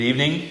Good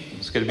evening.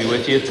 It's good to be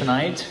with you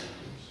tonight.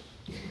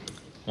 I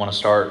want to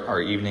start our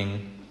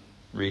evening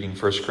reading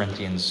 1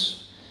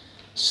 Corinthians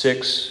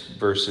 6,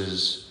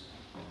 verses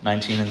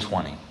 19 and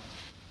 20.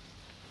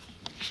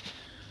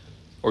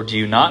 Or do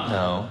you not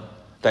know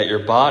that your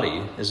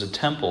body is a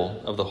temple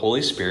of the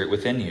Holy Spirit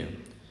within you,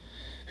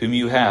 whom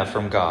you have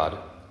from God?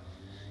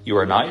 You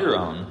are not your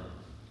own,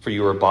 for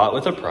you were bought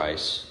with a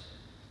price,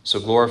 so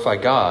glorify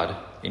God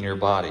in your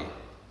body.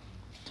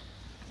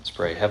 Let's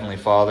pray. Heavenly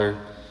Father,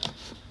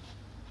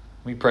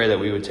 we pray that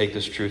we would take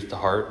this truth to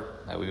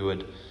heart, that we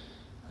would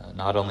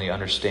not only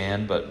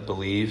understand but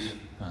believe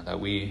that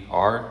we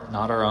are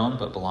not our own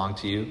but belong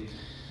to you,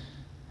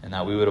 and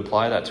that we would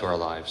apply that to our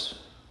lives,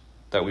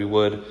 that we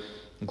would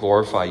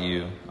glorify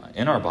you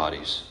in our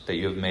bodies that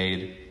you have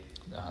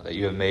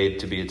made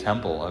to be a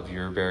temple of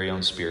your very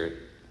own Spirit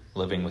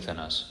living within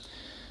us.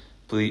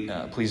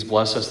 Please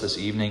bless us this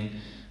evening.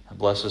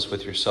 Bless us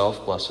with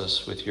yourself. Bless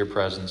us with your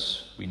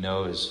presence. We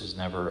know is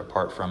never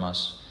apart from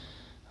us.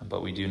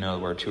 But we do know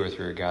where two or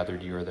three are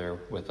gathered, you are there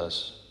with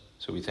us.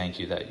 So we thank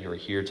you that you are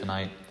here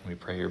tonight. We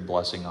pray your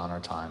blessing on our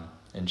time.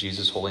 In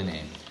Jesus' holy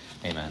name,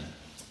 amen.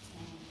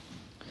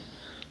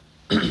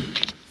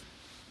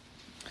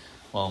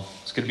 Well,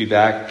 it's good to be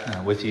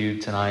back with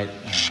you tonight.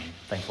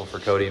 Thankful for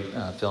Cody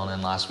filling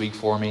in last week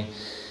for me.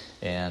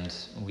 And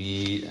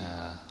we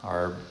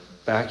are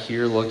back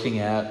here looking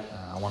at,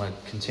 I want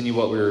to continue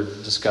what we were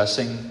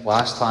discussing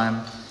last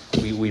time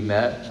we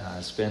met.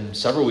 It's been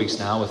several weeks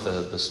now with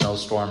the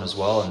snowstorm as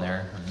well in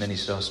there, a mini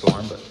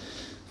snowstorm, but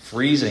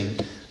freezing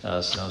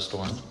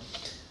snowstorm.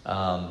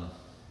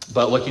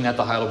 But looking at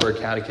the Heidelberg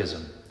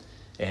Catechism,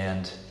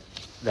 and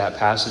that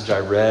passage I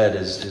read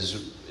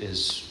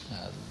is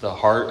the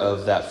heart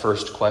of that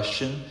first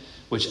question,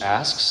 which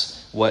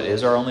asks, what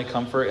is our only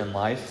comfort in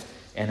life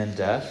and in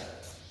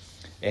death?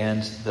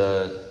 And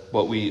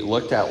what we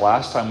looked at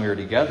last time we were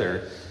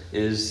together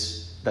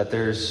is that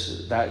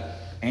there's that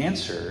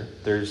answer,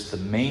 there's the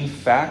main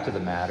fact of the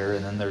matter,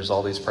 and then there's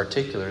all these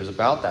particulars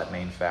about that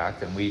main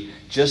fact, and we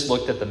just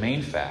looked at the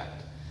main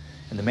fact.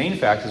 And the main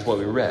fact is what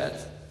we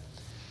read,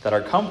 that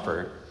our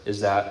comfort is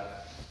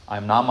that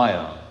I'm not my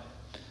own,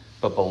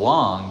 but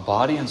belong,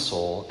 body and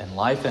soul, in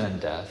life and in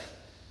death,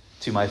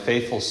 to my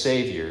faithful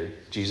Savior,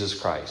 Jesus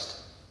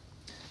Christ.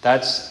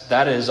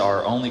 That is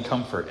our only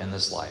comfort in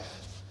this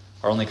life.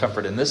 Our only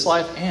comfort in this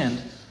life,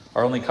 and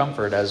our only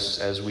comfort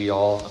as we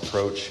all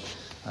approach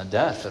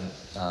death, and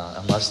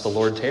unless the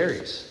Lord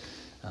tarries,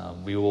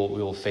 we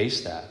will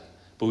face that.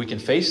 But we can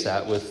face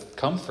that with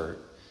comfort,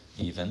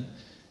 even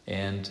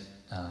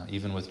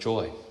with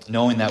joy,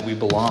 knowing that we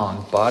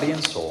belong, body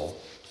and soul,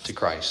 to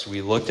Christ.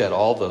 We looked at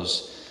all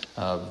those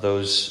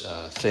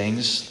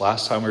things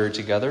last time we were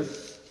together.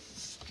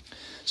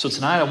 So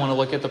tonight I want to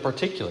look at the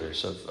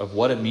particulars of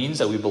what it means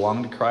that we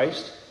belong to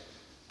Christ,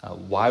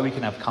 why we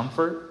can have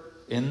comfort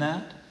in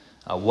that,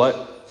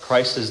 what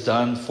Christ has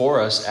done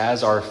for us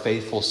as our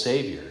faithful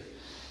Savior.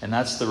 And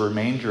that's the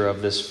remainder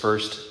of this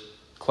first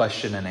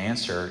question and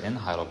answer in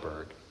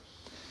Heidelberg.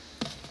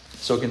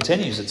 So it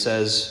continues. It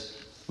says,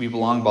 we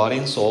belong body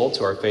and soul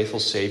to our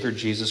faithful Savior,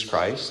 Jesus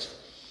Christ.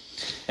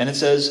 And it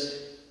says,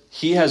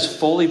 He has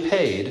fully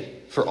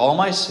paid for all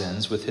my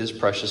sins with His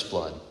precious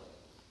blood.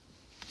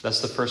 That's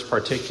the first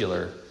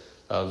particular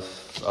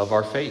of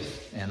our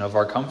faith and of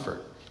our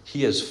comfort.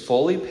 He has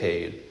fully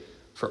paid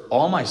for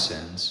all my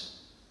sins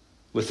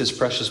with His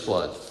precious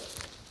blood.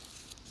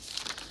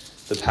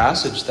 The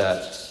passage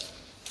that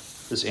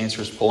this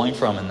answer is pulling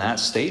from in that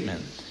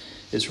statement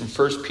is from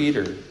 1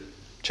 Peter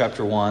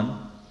chapter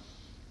 1,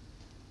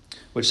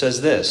 which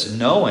says this,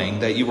 knowing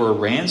that you were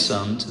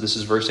ransomed, this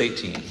is verse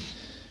 18,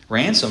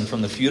 ransomed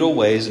from the futile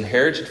ways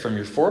inherited from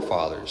your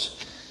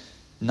forefathers,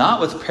 not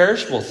with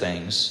perishable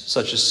things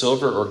such as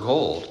silver or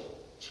gold,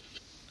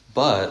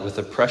 but with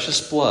the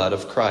precious blood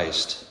of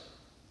Christ,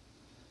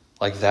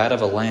 like that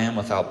of a lamb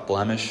without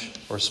blemish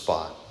or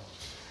spot.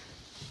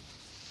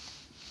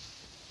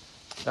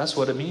 That's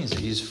what it means, that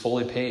He's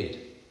fully paid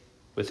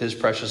with His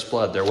precious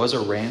blood. There was a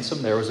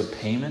ransom, there was a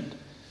payment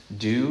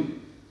due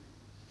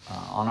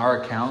on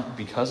our account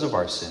because of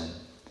our sin.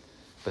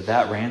 But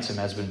that ransom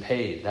has been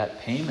paid.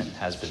 That payment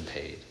has been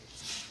paid.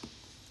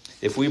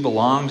 If we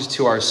belonged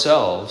to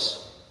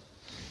ourselves,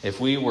 if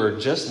we were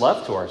just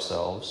left to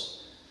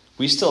ourselves,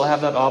 we still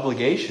have that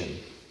obligation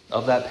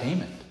of that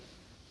payment.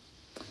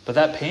 But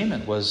that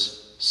payment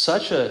was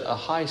such a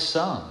high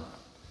sum.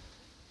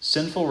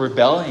 Sinful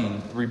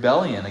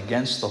rebellion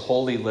against the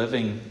holy,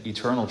 living,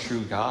 eternal,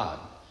 true God.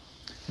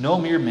 No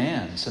mere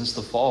man, since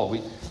the fall,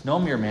 no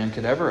mere man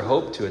could ever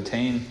hope to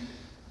attain,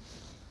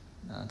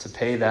 to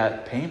pay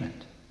that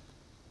payment.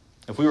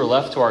 If we were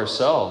left to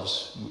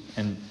ourselves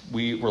and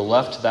we were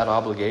left to that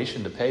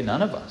obligation to pay,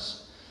 none of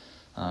us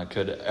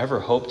could ever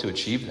hope to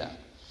achieve that.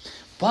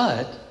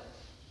 But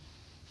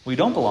we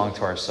don't belong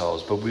to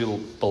ourselves, but we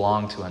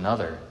belong to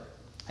another.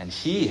 And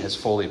He has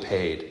fully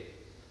paid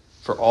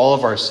for all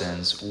of our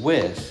sins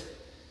with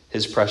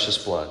His precious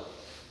blood.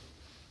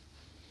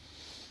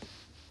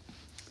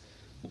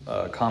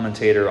 A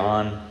commentator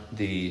on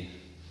the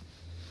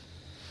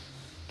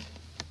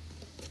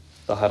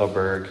The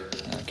Heidelberg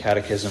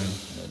Catechism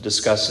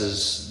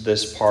discusses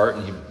this part,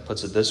 and he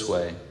puts it this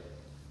way.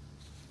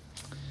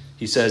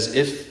 He says,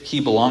 if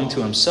he belonged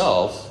to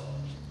himself,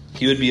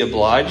 he would be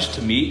obliged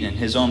to meet in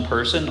his own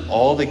person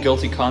all the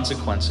guilty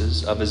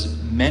consequences of his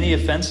many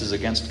offenses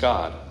against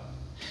God,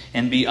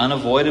 and be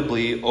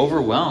unavoidably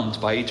overwhelmed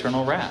by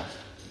eternal wrath.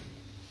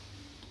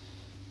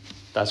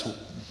 That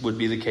would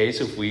be the case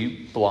if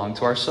we belong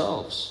to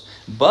ourselves.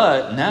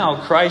 But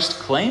now Christ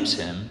claims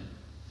him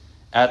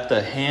at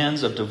the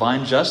hands of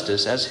divine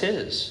justice as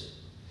his,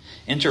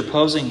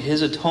 interposing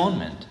his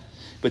atonement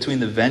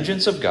between the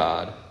vengeance of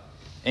God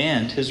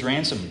and his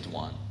ransomed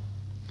one,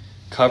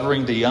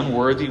 covering the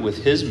unworthy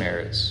with his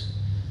merits,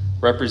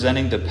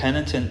 representing the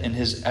penitent in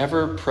his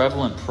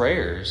ever-prevalent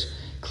prayers,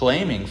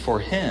 claiming for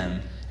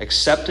him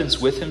acceptance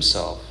with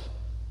himself,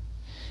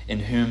 in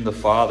whom the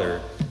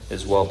Father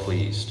is well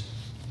pleased.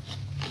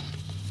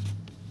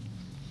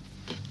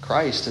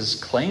 Christ has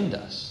claimed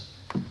us.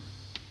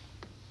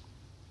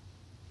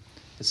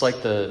 It's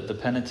like the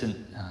penitent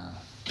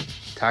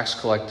tax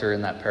collector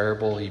in that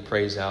parable. He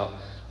prays out,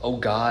 "Oh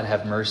God,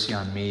 have mercy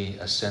on me,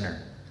 a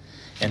sinner."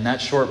 And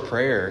that short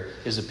prayer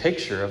is a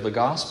picture of the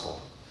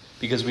gospel,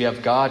 because we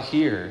have God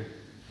here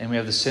and we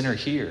have the sinner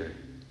here.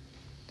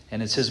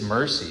 And it's his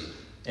mercy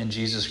in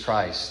Jesus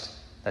Christ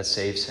that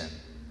saves him,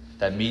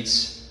 that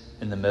meets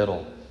in the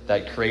middle,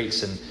 that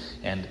creates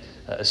and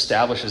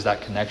establishes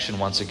that connection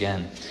once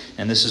again.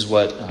 And this is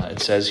what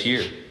it says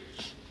here.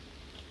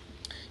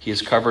 He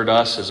has covered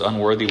us as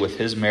unworthy with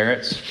his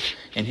merits,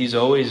 and he's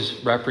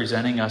always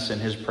representing us in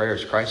his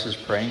prayers. Christ is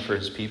praying for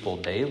his people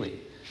daily.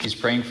 He's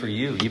praying for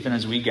you. Even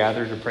as we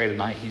gather to pray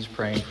tonight, he's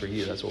praying for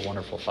you. That's a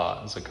wonderful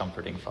thought. It's a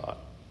comforting thought.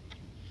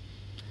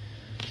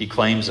 He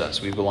claims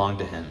us. We belong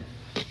to him.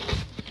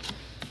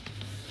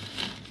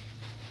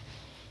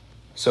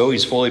 So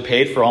he's fully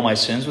paid for all my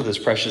sins with his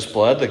precious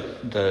blood.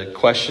 The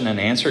question and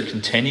answer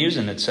continues,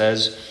 and it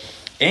says,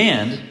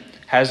 and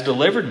has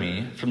delivered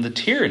me from the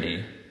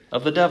tyranny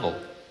of the devil.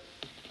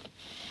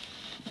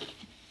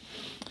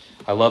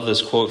 I love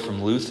this quote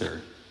from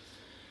Luther.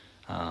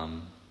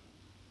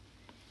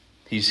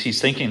 He's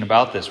thinking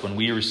about this when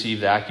we receive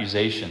the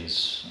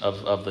accusations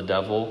of the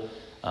devil,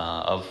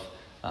 of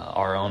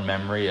our own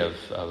memory of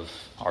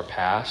our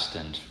past,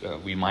 and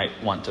we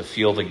might want to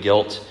feel the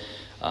guilt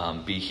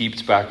be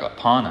heaped back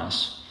upon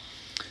us.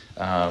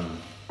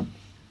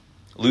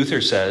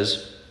 Luther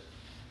says,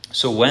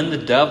 so when the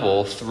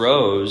devil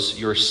throws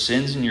your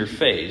sins in your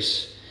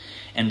face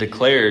and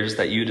declares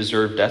that you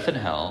deserve death and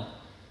hell,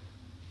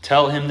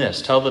 tell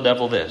the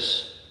devil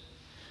this: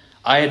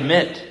 I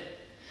admit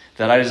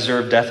that I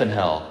deserve death and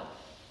hell.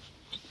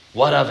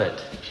 What of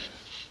it?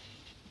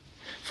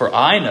 For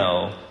I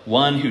know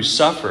one who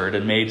suffered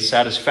and made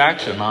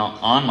satisfaction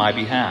on my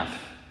behalf.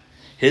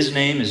 His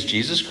name is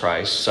Jesus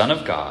Christ, Son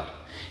of God,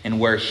 and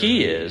where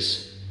he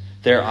is,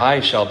 there I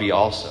shall be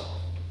also.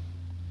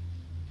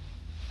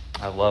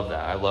 I love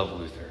that. I love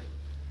Luther.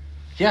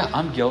 Yeah,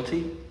 I'm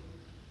guilty.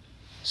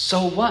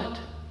 So what?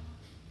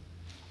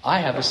 I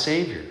have a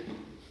Savior.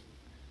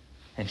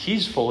 And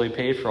he's fully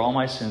paid for all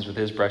my sins with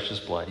his precious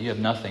blood. You have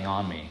nothing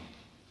on me.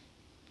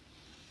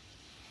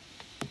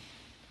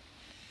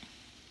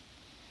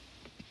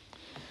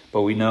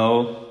 But we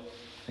know,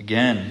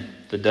 again,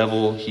 the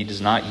devil, he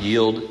does not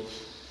yield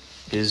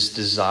his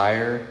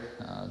desire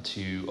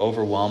to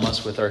overwhelm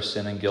us with our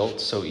sin and guilt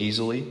so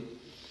easily.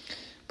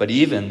 But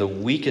even the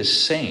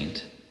weakest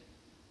saint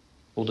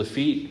will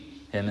defeat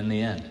him in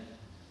the end.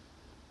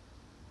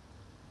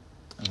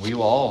 And we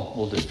all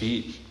will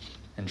defeat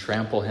and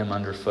trample him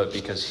underfoot,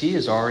 because he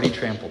has already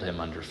trampled him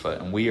underfoot,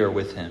 and we are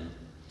with him.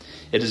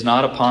 It is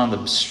not upon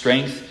the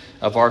strength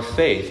of our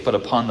faith, but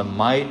upon the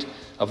might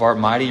of our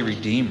mighty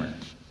Redeemer.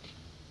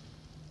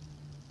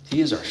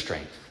 He is our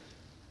strength.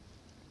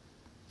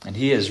 And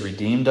he has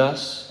redeemed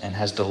us and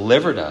has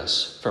delivered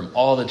us from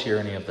all the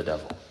tyranny of the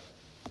devil.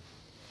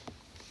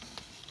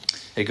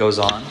 It goes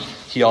on.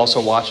 He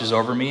also watches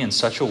over me in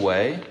such a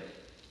way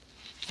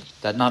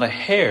that not a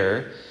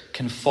hair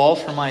can fall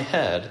from my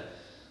head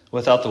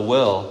without the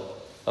will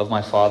of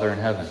my Father in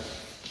heaven.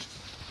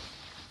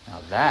 Now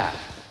that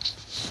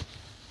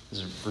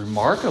is a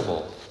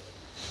remarkable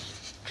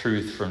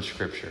truth from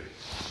Scripture.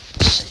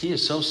 He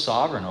is so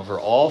sovereign over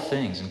all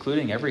things,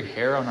 including every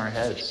hair on our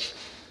heads.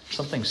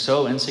 Something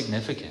so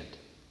insignificant,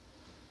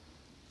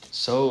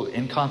 so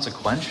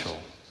inconsequential.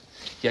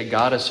 Yet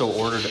God has so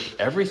ordered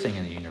everything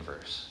in the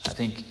universe. I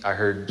think I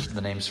heard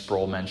the name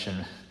Sproul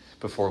mentioned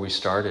before we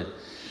started,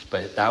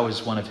 but that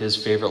was one of his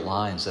favorite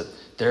lines, that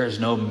there is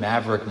no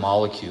maverick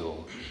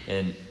molecule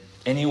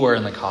anywhere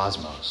in the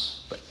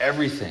cosmos, but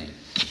everything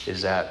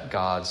is at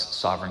God's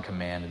sovereign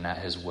command and at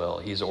his will.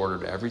 He's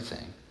ordered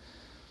everything.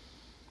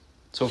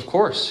 So of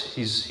course,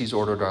 he's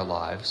ordered our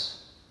lives.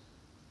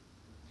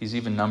 He's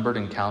even numbered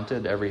and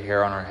counted every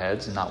hair on our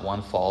heads, and not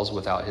one falls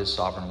without his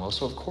sovereign will.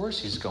 So of course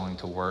he's going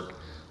to work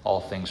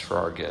all things for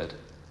our good.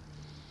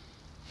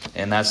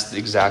 And that's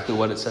exactly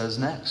what it says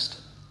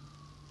next.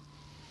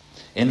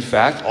 In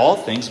fact, all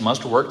things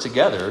must work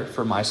together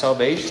for my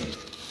salvation.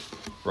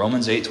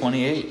 Romans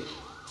 8:28.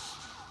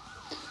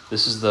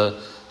 This is the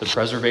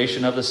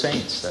preservation of the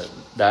saints.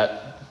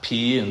 That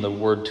P in the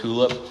word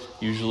tulip,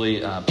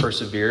 usually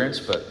perseverance,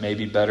 but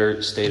maybe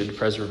better stated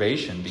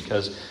preservation,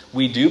 because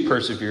we do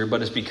persevere,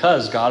 but it's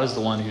because God is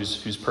the one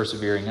who's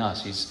persevering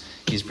us.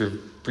 He's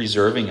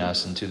preserving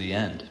us into the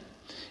end.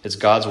 It's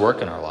God's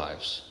work in our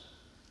lives.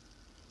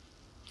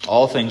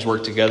 All things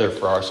work together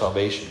for our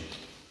salvation.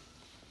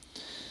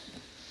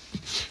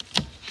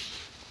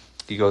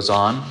 He goes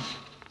on.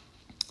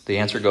 The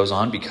answer goes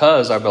on,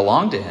 because I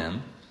belong to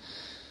him,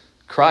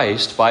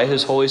 Christ, by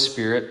his Holy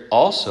Spirit,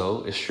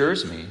 also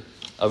assures me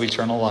of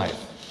eternal life.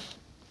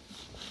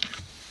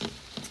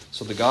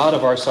 So the God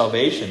of our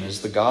salvation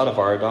is the God of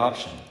our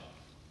adoption.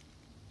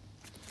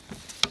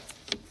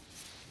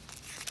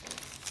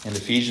 In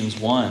Ephesians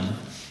 1,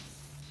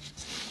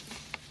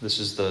 this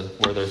is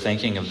where they're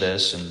thinking of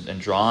this and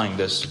drawing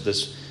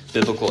this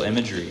biblical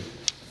imagery.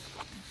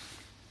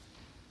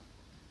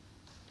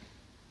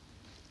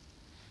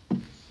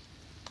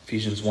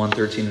 Ephesians 1,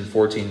 13 and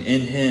 14.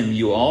 In him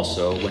you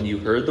also, when you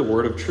heard the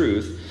word of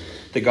truth,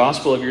 the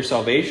gospel of your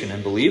salvation,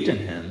 and believed in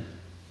him,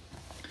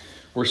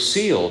 were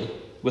sealed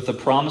with the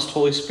promised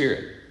Holy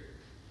Spirit,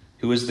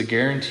 who is the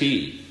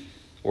guarantee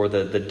or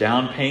the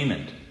down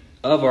payment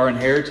of our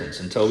inheritance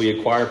until we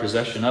acquire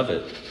possession of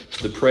it,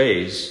 to the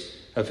praise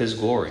of his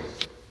glory.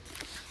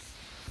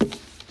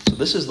 So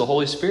this is the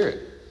Holy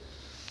Spirit.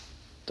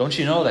 Don't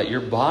you know that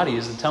your body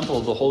is the temple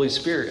of the Holy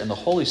Spirit, and the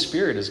Holy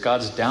Spirit is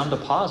God's down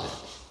deposit?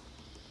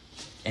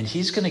 And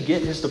he's going to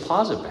get his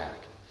deposit back,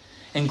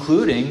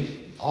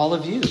 including all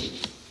of you.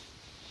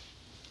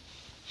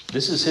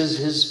 This is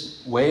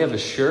his way of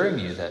assuring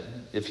you that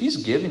if he's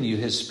given you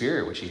his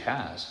Spirit, which he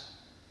has,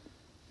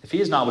 if he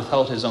has not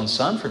withheld his own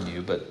Son from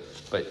you, but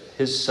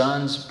his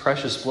Son's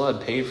precious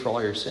blood paid for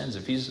all your sins,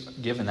 if he's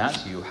given that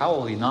to you, how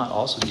will he not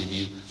also give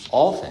you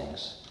all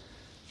things,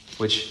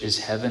 which is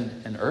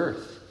heaven and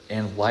earth,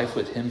 and life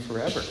with him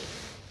forever?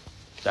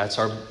 That's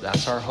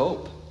our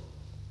hope.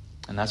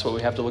 And that's what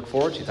we have to look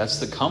forward to. That's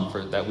the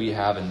comfort that we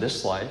have in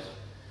this life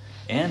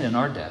and in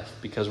our death,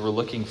 because we're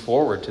looking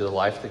forward to the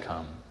life to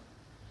come.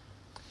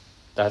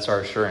 That's our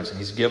assurance. And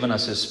he's given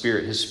us his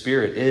Spirit. His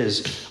Spirit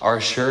is our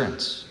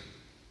assurance.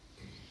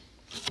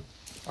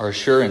 Our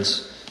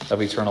assurance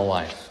of eternal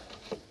life.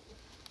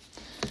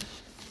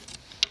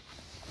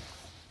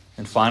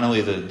 And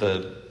finally,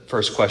 the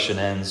first question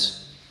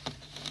ends,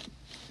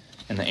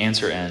 and the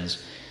answer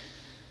ends.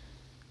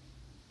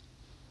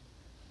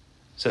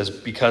 It says,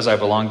 because I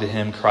belong to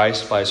him,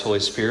 Christ, by his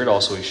Holy Spirit,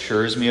 also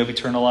assures me of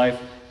eternal life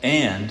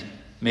and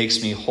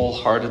makes me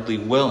wholeheartedly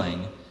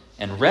willing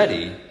and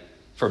ready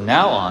from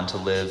now on to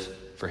live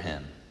for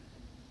him.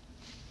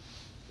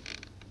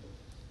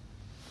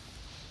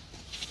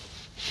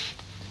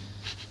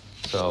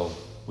 So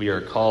we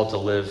are called to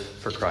live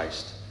for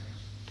Christ.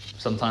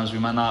 Sometimes we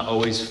might not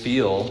always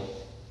feel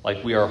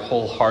like we are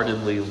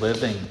wholeheartedly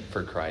living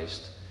for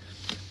Christ.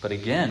 But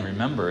again,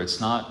 remember, it's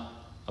not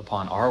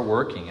upon our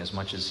working as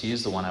much as he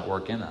is the one at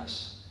work in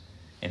us.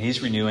 And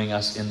he's renewing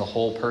us in the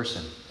whole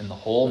person, in the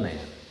whole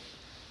man.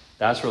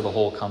 That's where the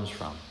whole comes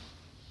from.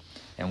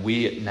 And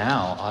we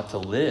now ought to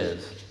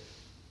live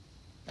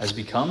as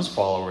becomes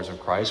followers of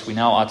Christ. We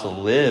now ought to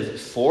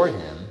live for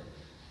him,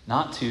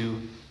 not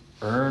to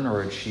earn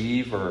or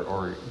achieve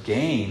or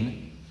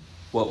gain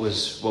what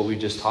we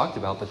just talked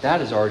about, but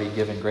that is already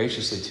given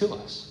graciously to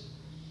us.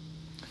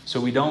 So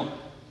we don't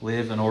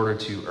live in order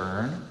to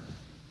earn.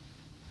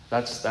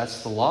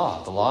 That's the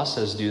law. The law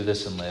says do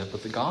this and live,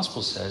 but the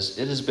gospel says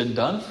it has been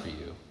done for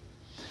you.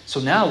 So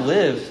now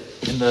live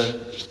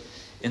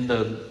in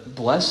the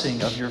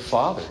blessing of your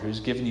Father who's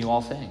given you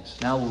all things.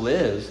 Now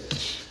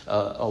live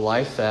a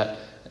life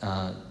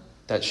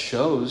that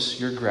shows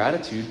your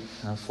gratitude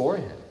for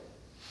him,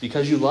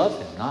 because you love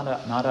him, not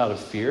out of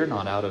fear,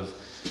 not out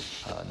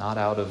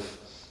of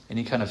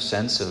any kind of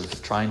sense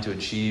of trying to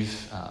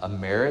achieve a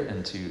merit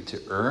and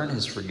to earn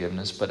his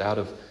forgiveness, but out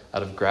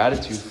of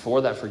gratitude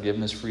for that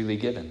forgiveness freely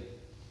given.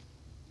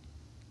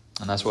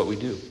 And that's what we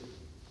do.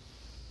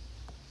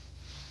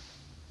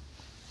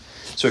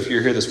 So if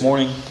you're here this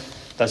morning,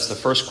 that's the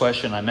first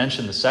question. I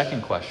mentioned the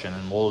second question,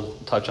 and we'll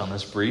touch on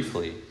this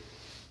briefly.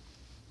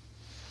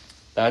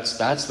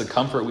 That's the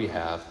comfort we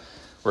have.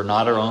 We're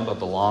not our own, but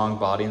belong,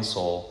 body and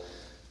soul,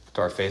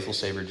 to our faithful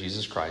Savior,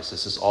 Jesus Christ.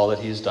 This is all that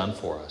he has done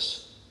for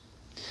us.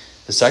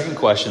 The second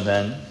question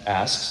then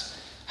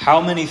asks, how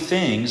many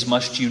things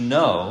must you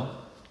know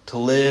to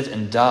live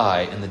and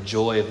die in the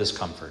joy of this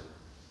comfort?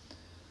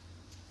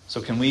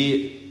 So can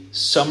we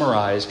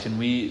summarize, can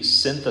we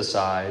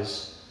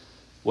synthesize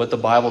what the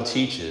Bible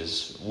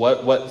teaches?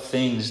 What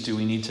things do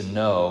we need to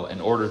know in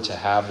order to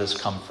have this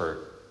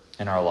comfort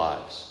in our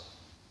lives?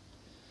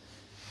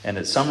 And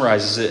it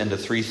summarizes it into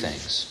three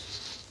things.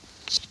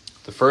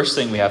 The first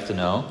thing we have to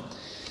know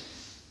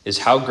is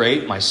how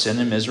great my sin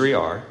and misery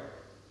are.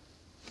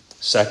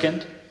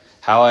 Second,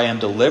 how I am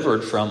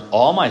delivered from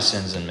all my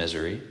sins and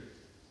misery.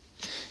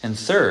 And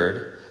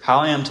third, how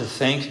I am to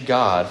thank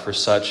God for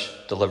such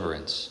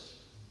deliverance.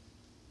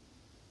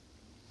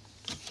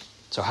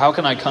 So how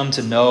can I come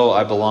to know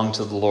I belong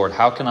to the Lord?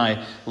 How can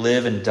I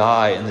live and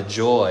die in the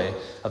joy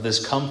of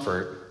this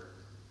comfort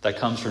that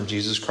comes from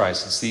Jesus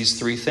Christ? It's these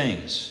three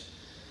things.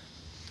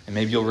 And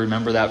maybe you'll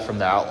remember that from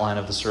the outline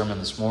of the sermon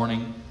this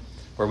morning,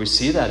 where we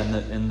see that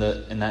in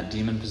that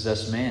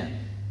demon-possessed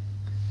man.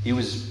 He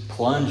was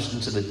plunged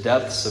into the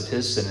depths of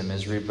his sin and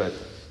misery, but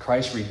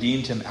Christ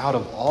redeemed him out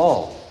of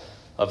all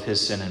of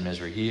his sin and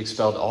misery. He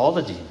expelled all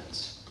the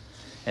demons.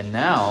 And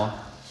now,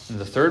 in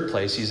the third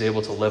place, he's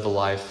able to live a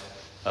life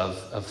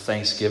of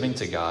thanksgiving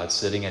to God,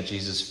 sitting at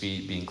Jesus'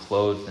 feet, being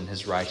clothed in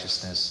his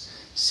righteousness,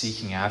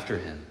 seeking after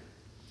him,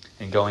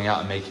 and going out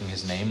and making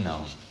his name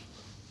known.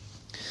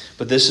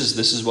 But this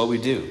is what we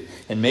do.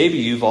 And maybe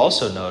you've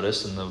also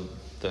noticed, and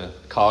the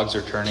cogs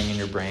are turning in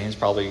your brains,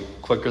 probably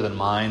quicker than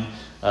mine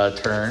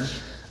turn,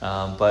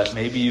 but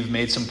maybe you've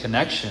made some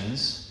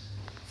connections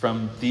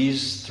from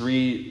these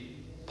three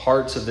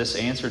parts of this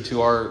answer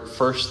to our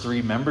first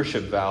three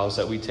membership vows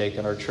that we take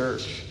in our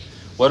church.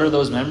 What are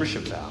those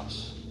membership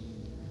vows?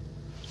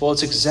 Well,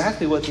 it's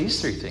exactly what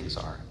these three things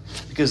are.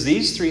 Because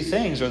these three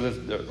things are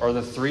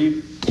the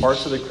three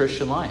parts of the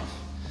Christian life.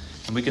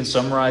 And we can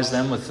summarize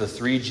them with the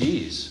three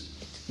G's: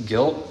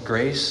 guilt,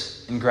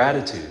 grace, and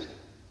gratitude.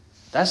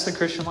 That's the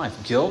Christian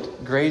life.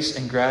 Guilt, grace,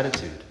 and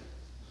gratitude.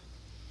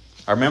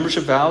 Our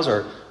membership vows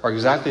are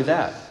exactly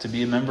that. To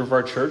be a member of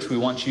our church, we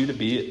want you to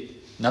be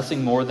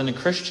nothing more than a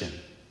Christian.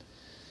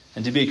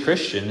 And to be a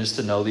Christian is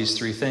to know these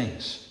three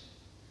things.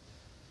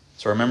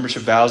 So our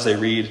membership vows, they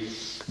read,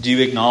 do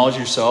you acknowledge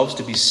yourselves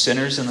to be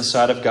sinners in the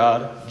sight of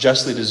God,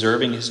 justly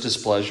deserving his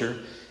displeasure,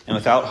 and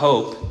without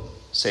hope,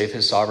 save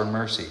his sovereign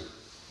mercy?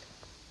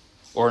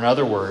 Or in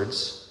other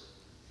words,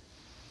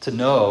 to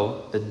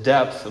know the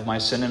depth of my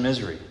sin and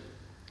misery.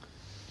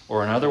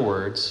 Or in other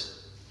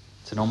words,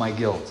 to know my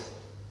guilt.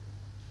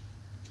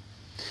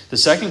 The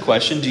second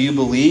question, do you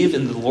believe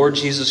in the Lord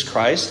Jesus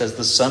Christ as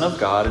the Son of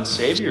God and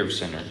Savior of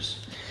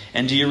sinners?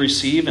 And do you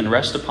receive and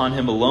rest upon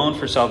him alone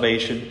for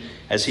salvation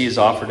as he is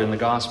offered in the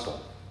gospel?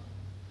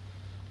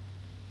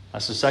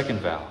 That's the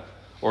second vow.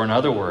 Or in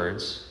other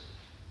words,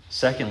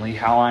 secondly,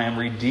 how I am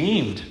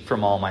redeemed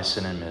from all my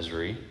sin and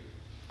misery.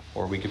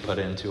 Or we could put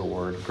it into a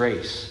word,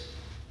 grace.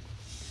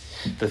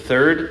 The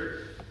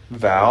third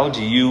vow,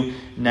 do you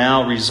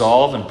now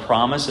resolve and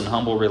promise in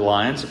humble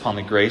reliance upon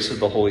the grace of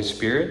the Holy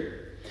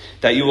Spirit,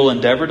 that you will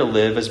endeavor to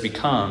live as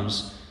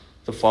becomes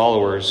the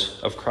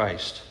followers of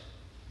Christ?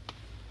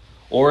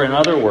 Or in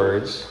other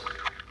words,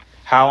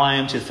 how I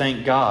am to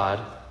thank God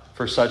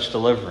for such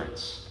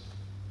deliverance.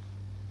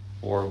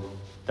 Or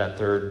that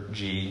third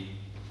G,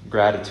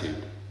 gratitude.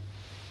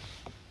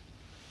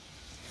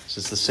 So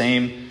it's the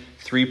same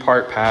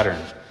three-part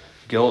pattern: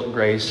 guilt,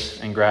 grace,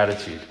 and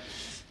gratitude.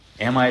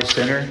 Am I a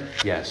sinner?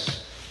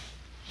 Yes.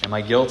 Am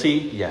I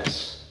guilty?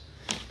 Yes.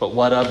 But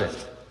what of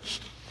it?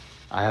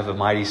 I have a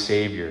mighty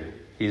Savior.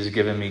 He's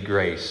given me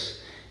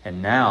grace.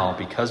 And now,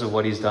 because of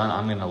what he's done,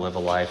 I'm going to live a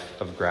life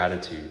of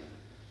gratitude.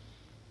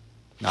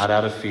 Not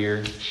out of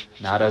fear,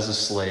 not as a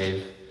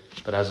slave,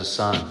 but as a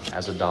son,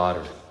 as a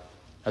daughter,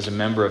 as a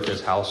member of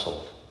his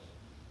household.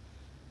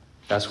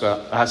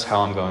 That's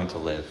how I'm going to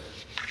live.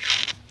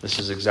 This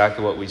is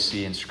exactly what we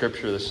see in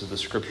Scripture. This is the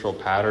scriptural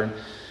pattern.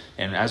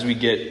 And as we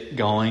get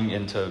going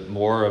into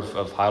more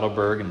of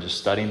Heidelberg and just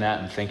studying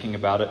that and thinking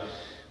about it,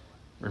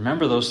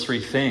 remember those three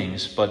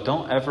things, but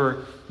don't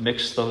ever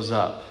mix those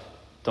up.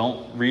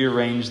 Don't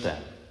rearrange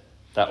them.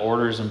 That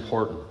order is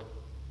important.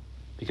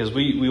 Because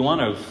we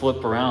want to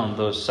flip around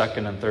those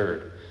second and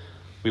third.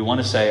 We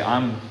want to say,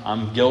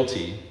 I'm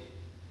guilty,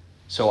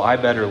 so I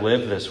better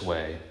live this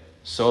way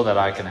so that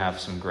I can have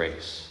some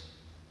grace.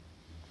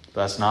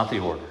 But that's not the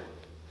order.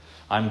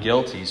 I'm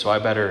guilty, so I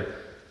better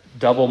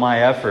double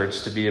my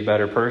efforts to be a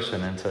better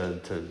person and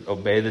to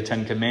obey the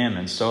Ten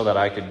Commandments so that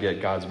I could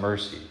get God's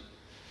mercy.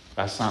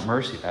 That's not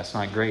mercy. That's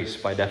not grace.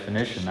 By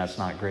definition, that's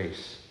not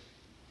grace.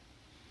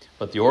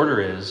 But the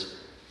order is,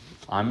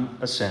 I'm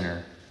a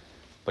sinner,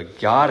 but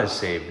God has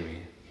saved me.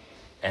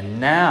 And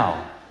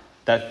now,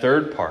 that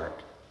third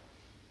part,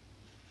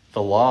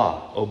 the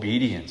law,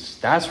 obedience,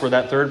 that's where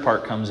that third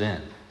part comes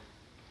in.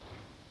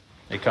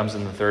 It comes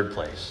in the third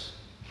place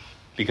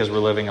because we're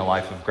living a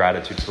life of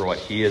gratitude for what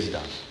he has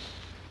done.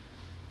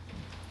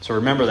 So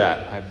remember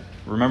that.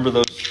 Remember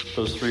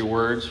those three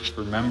words.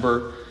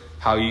 Remember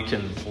how you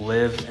can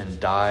live and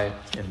die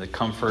in the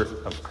comfort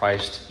of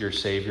Christ, your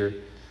Savior.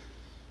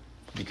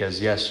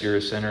 Because yes, you're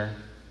a sinner,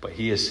 but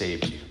he has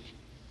saved you.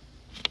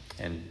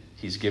 And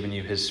he's given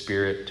you his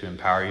Spirit to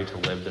empower you to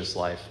live this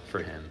life for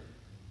him.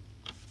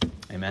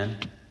 Amen?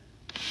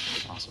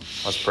 Awesome.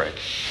 Let's pray.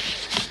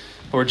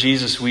 Lord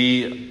Jesus,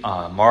 we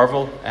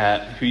marvel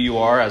at who you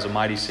are as a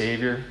mighty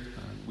Savior.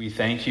 We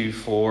thank you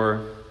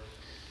for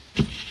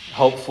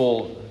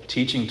helpful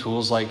teaching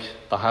tools like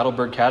the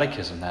Heidelberg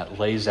Catechism that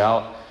lays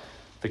out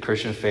the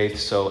Christian faith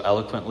so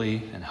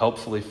eloquently and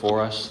helpfully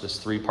for us, this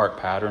three-part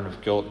pattern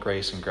of guilt,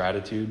 grace, and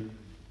gratitude.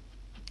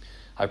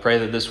 I pray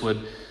that this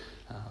would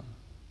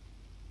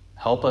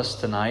help us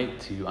tonight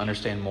to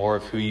understand more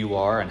of who you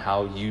are and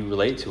how you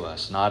relate to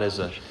us, not as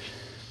a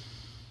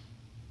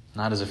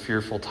not as a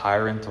fearful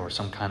tyrant or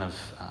some kind of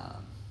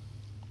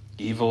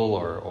evil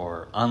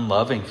or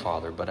unloving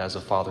Father, but as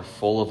a Father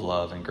full of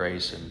love and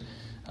grace, and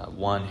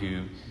one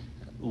who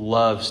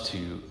loves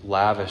to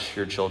lavish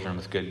your children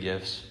with good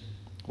gifts.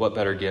 What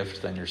better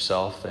gift than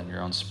yourself, than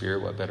your own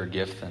Spirit? What better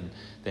gift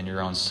than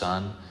your own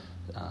Son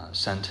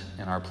sent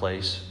in our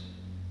place?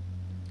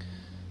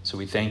 So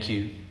we thank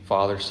you,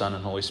 Father, Son,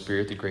 and Holy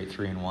Spirit, the great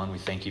three in one. We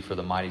thank you for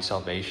the mighty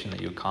salvation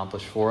that you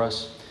accomplished for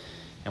us.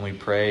 And we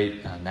pray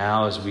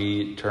now, as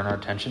we turn our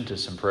attention to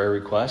some prayer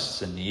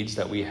requests and needs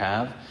that we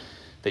have,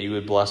 that you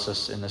would bless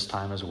us in this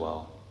time as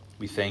well.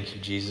 We thank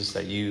you, Jesus,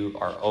 that you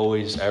are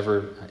always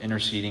ever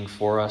interceding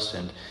for us,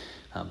 and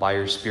by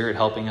your Spirit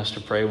helping us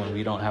to pray when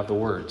we don't have the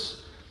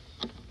words.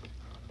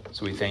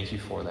 So we thank you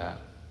for that.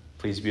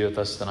 Please be with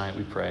us tonight,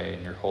 we pray,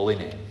 in your holy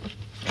name.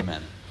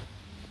 Amen.